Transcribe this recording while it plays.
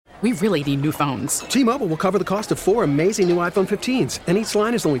We really need new phones. T-Mobile will cover the cost of 4 amazing new iPhone 15s, and each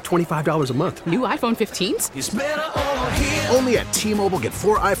line is only $25 a month. New iPhone 15s? It's better over here. Only at T-Mobile, get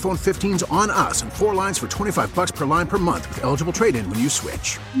 4 iPhone 15s on us and 4 lines for $25 per line per month with eligible trade-in when you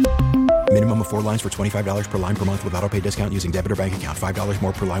switch. Minimum of 4 lines for $25 per line per month with autopay discount using debit or bank account. $5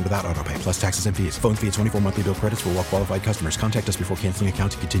 more per line without autopay, plus taxes and fees. Phone fee at 24 monthly bill credits for well-qualified customers. Contact us before canceling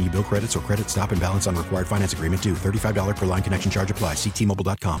account to continue bill credits or credit stop and balance on required finance agreement due. $35 per line connection charge applies. See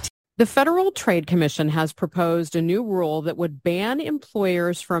T-Mobile.com. The Federal Trade Commission has proposed a new rule that would ban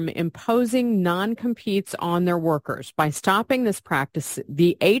employers from imposing non-competes on their workers. By stopping this practice,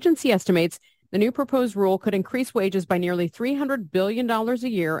 the agency estimates the new proposed rule could increase wages by nearly $300 billion a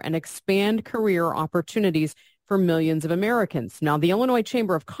year and expand career opportunities for millions of Americans. Now, the Illinois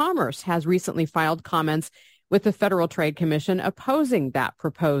Chamber of Commerce has recently filed comments with the Federal Trade Commission opposing that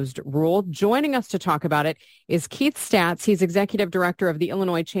proposed rule. Joining us to talk about it is Keith Statz. He's executive director of the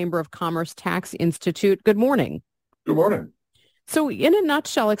Illinois Chamber of Commerce Tax Institute. Good morning. Good morning. So in a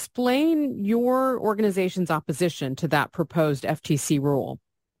nutshell, explain your organization's opposition to that proposed FTC rule.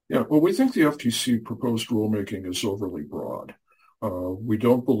 Yeah, well, we think the FTC proposed rulemaking is overly broad. We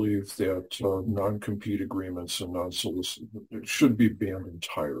don't believe that non-compete agreements and non-solicit should be banned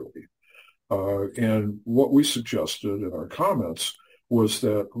entirely. And what we suggested in our comments was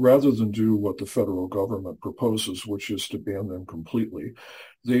that rather than do what the federal government proposes, which is to ban them completely,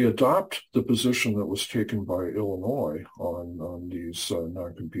 they adopt the position that was taken by Illinois on these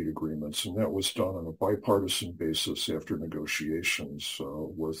non-compete agreements. And that was done on a bipartisan basis after negotiations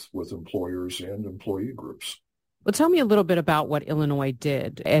with employers and employee groups. Well, tell me a little bit about what Illinois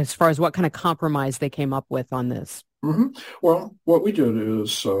did as far as what kind of compromise they came up with on this. Mm-hmm. Well, what we did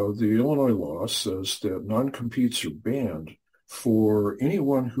is the Illinois law says that non-competes are banned for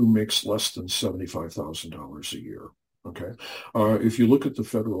anyone who makes less than $75,000 a year. Okay. If you look at the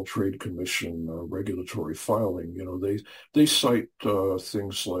Federal Trade Commission regulatory filing, they cite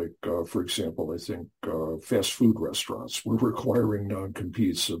things like, for example, I think fast food restaurants were requiring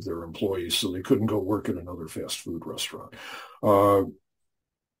non-competes of their employees so they couldn't go work at another fast food restaurant.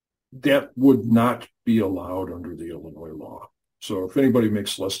 That would not be allowed under the Illinois law. So if anybody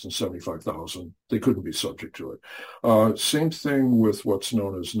makes less than $75,000, they couldn't be subject to it. Same thing with what's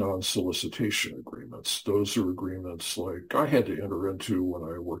known as non-solicitation agreements. Those are agreements like I had to enter into when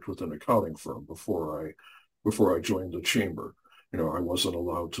I worked with an accounting firm before I joined the chamber. I wasn't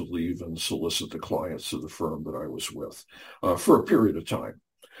allowed to leave and solicit the clients of the firm that I was with for a period of time.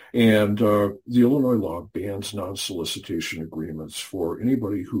 And the Illinois law bans non-solicitation agreements for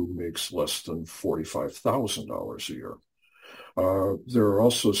anybody who makes less than $45,000 a year. There are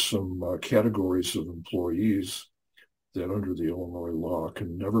also some categories of employees that under the Illinois law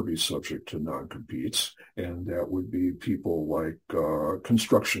can never be subject to non-competes, and that would be people like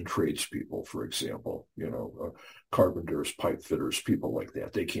construction tradespeople, for example, carpenters, pipe fitters, people like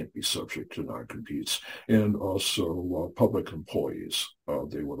that. They can't be subject to non-competes. And also public employees,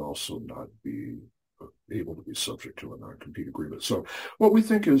 they would also not be able to be subject to a non-compete agreement. So what we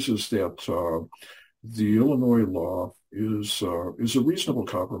think is that the Illinois law is a reasonable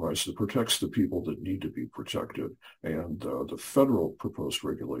compromise that protects the people that need to be protected, and the federal proposed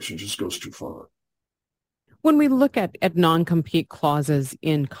regulation just goes too far. When we look at non-compete clauses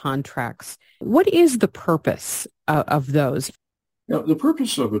in contracts, what is the purpose of those? Yeah, the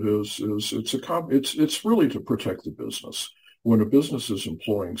purpose of it is it's really to protect the business. When a business is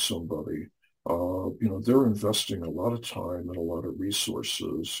employing somebody, they're investing a lot of time and a lot of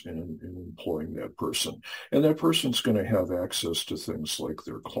resources in employing that person. And that person's going to have access to things like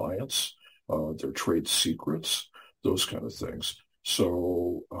their clients, their trade secrets, those kind of things.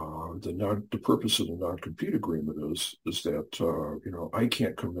 So the purpose of the non-compete agreement is that, I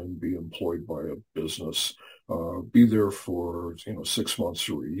can't come in and be employed by a business, be there for, 6 months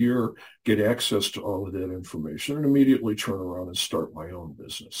or a year, get access to all of that information, and immediately turn around and start my own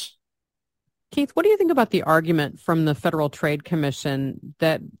business. Keith, what do you think about the argument from the Federal Trade Commission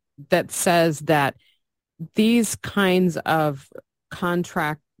that says that these kinds of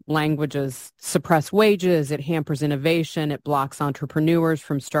contract languages suppress wages, it hampers innovation, it blocks entrepreneurs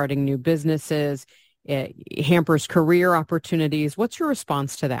from starting new businesses, it hampers career opportunities? What's your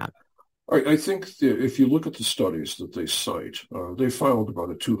response to that? I think that if you look at the studies that they cite, they filed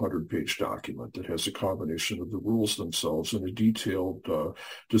about a 200-page document that has a combination of the rules themselves and a detailed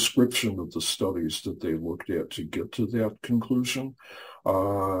description of the studies that they looked at to get to that conclusion.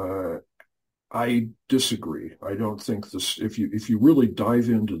 I disagree. I don't think this. If you really dive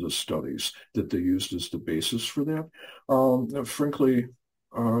into the studies that they used as the basis for that, frankly,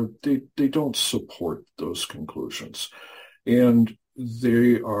 they don't support those conclusions. And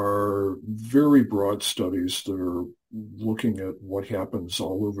they are very broad studies that are looking at what happens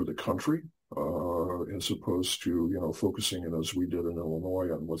all over the country, as opposed to, focusing in, as we did in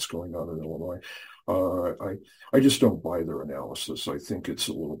Illinois, on what's going on in Illinois. I just don't buy their analysis. I think it's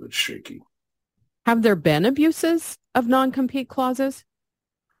a little bit shaky. Have there been abuses of non-compete clauses?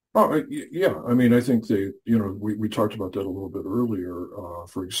 Oh, yeah. I mean, I think we talked about that a little bit earlier.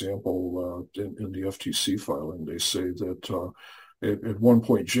 For example, in the FTC filing, they say that at one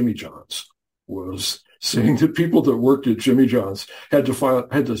point, Jimmy John's was saying that people that worked at Jimmy John's had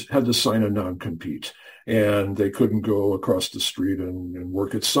to sign a non-compete, and they couldn't go across the street and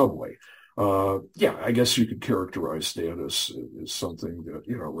work at Subway. Yeah, I guess you could characterize that as something that,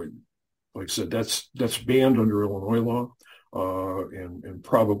 like I said, that's banned under Illinois law. And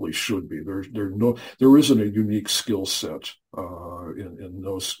probably should be. There isn't a unique skill set in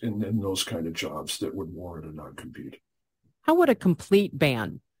those kind of jobs that would warrant a non-compete. How would a complete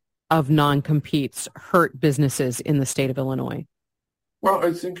ban of non-competes hurt businesses in the state of Illinois? Well,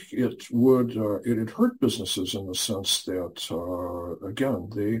 I think it would. It'd hurt businesses in the sense that, again,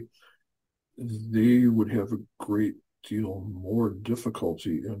 they would have a great deal more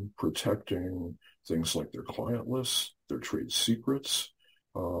difficulty in protecting things like their client lists, their trade secrets,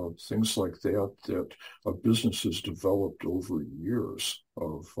 things like that a business has developed over years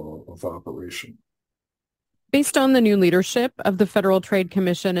of operation. Based on the new leadership of the Federal Trade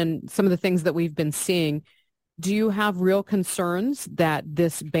Commission and some of the things that we've been seeing, do you have real concerns that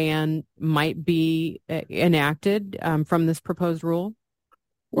this ban might be enacted from this proposed rule?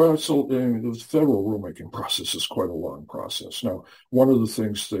 Well, the federal rulemaking process is quite a long process. Now, one of the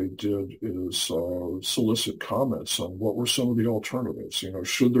things they did is solicit comments on what were some of the alternatives.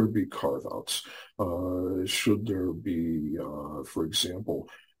 Should there be carve-outs? Should there be, for example,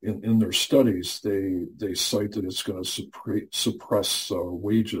 in their studies, they cite that it's going to suppress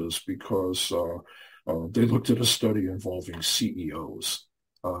wages because they looked at a study involving CEOs.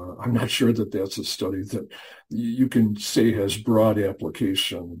 I'm not sure that that's a study that you can say has broad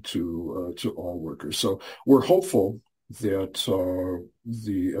application to all workers. So we're hopeful that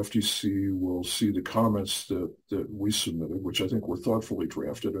the FTC will see the comments that we submitted, which I think were thoughtfully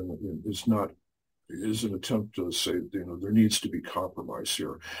drafted and is an attempt to say, there needs to be compromise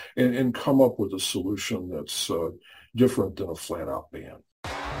here and come up with a solution that's different than a flat-out ban.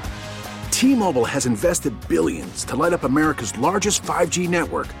 T-Mobile has invested billions to light up America's largest 5G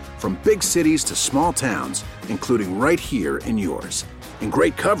network, from big cities to small towns, including right here in yours. And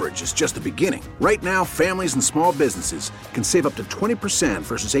great coverage is just the beginning. Right now, families and small businesses can save up to 20%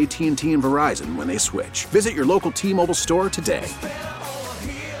 versus AT&T and Verizon when they switch. Visit your local T-Mobile store today.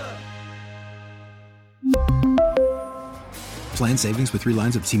 Plan savings with 3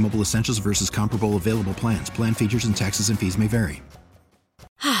 lines of T-Mobile Essentials versus comparable available plans. Plan features and taxes and fees may vary.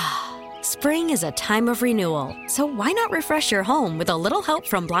 Spring is a time of renewal, so why not refresh your home with a little help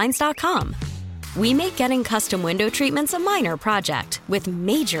from Blinds.com? We make getting custom window treatments a minor project with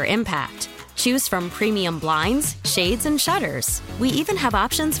major impact. Choose from premium blinds, shades, and shutters. We even have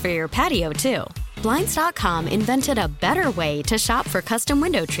options for your patio, too. Blinds.com invented a better way to shop for custom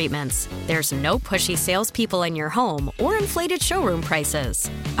window treatments. There's no pushy salespeople in your home or inflated showroom prices.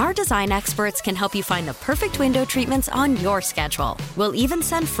 Our design experts can help you find the perfect window treatments on your schedule. We'll even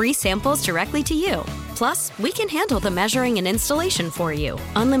send free samples directly to you. Plus, we can handle the measuring and installation for you.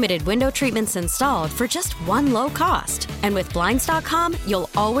 Unlimited window treatments installed for just one low cost. And with Blinds.com, you'll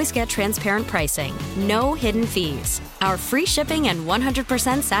always get transparent pricing. No hidden fees. Our free shipping and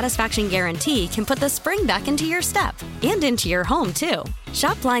 100% satisfaction guarantee can put the spring back into your step and into your home, too.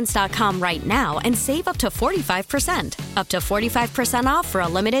 Shop Blinds.com right now and save up to 45%. Up to 45% off for a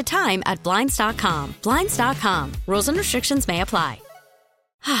limited time at Blinds.com. Blinds.com. Rules and restrictions may apply.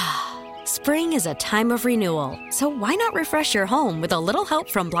 Spring is a time of renewal, so why not refresh your home with a little help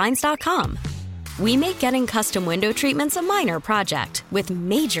from Blinds.com? We make getting custom window treatments a minor project with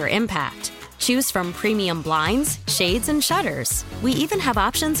major impact. Choose from premium blinds, shades, and shutters. We even have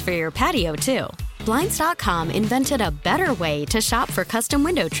options for your patio, too. Blinds.com invented a better way to shop for custom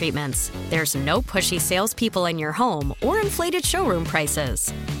window treatments. There's no pushy salespeople in your home or inflated showroom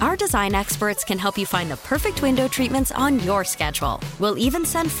prices. Our design experts can help you find the perfect window treatments on your schedule. We'll even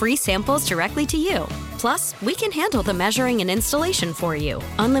send free samples directly to you. Plus, we can handle the measuring and installation for you.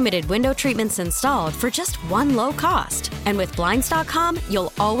 Unlimited window treatments installed for just one low cost. And with Blinds.com,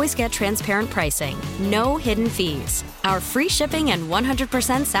 you'll always get transparent pricing. No hidden fees. Our free shipping and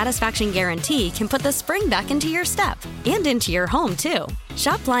 100% satisfaction guarantee can put the spring back into your step and into your home, too.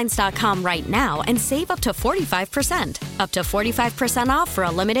 Shop Blinds.com right now and save up to 45%. Up to 45% off for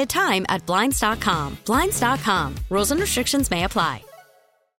a limited time at Blinds.com. Blinds.com. Rules and restrictions may apply.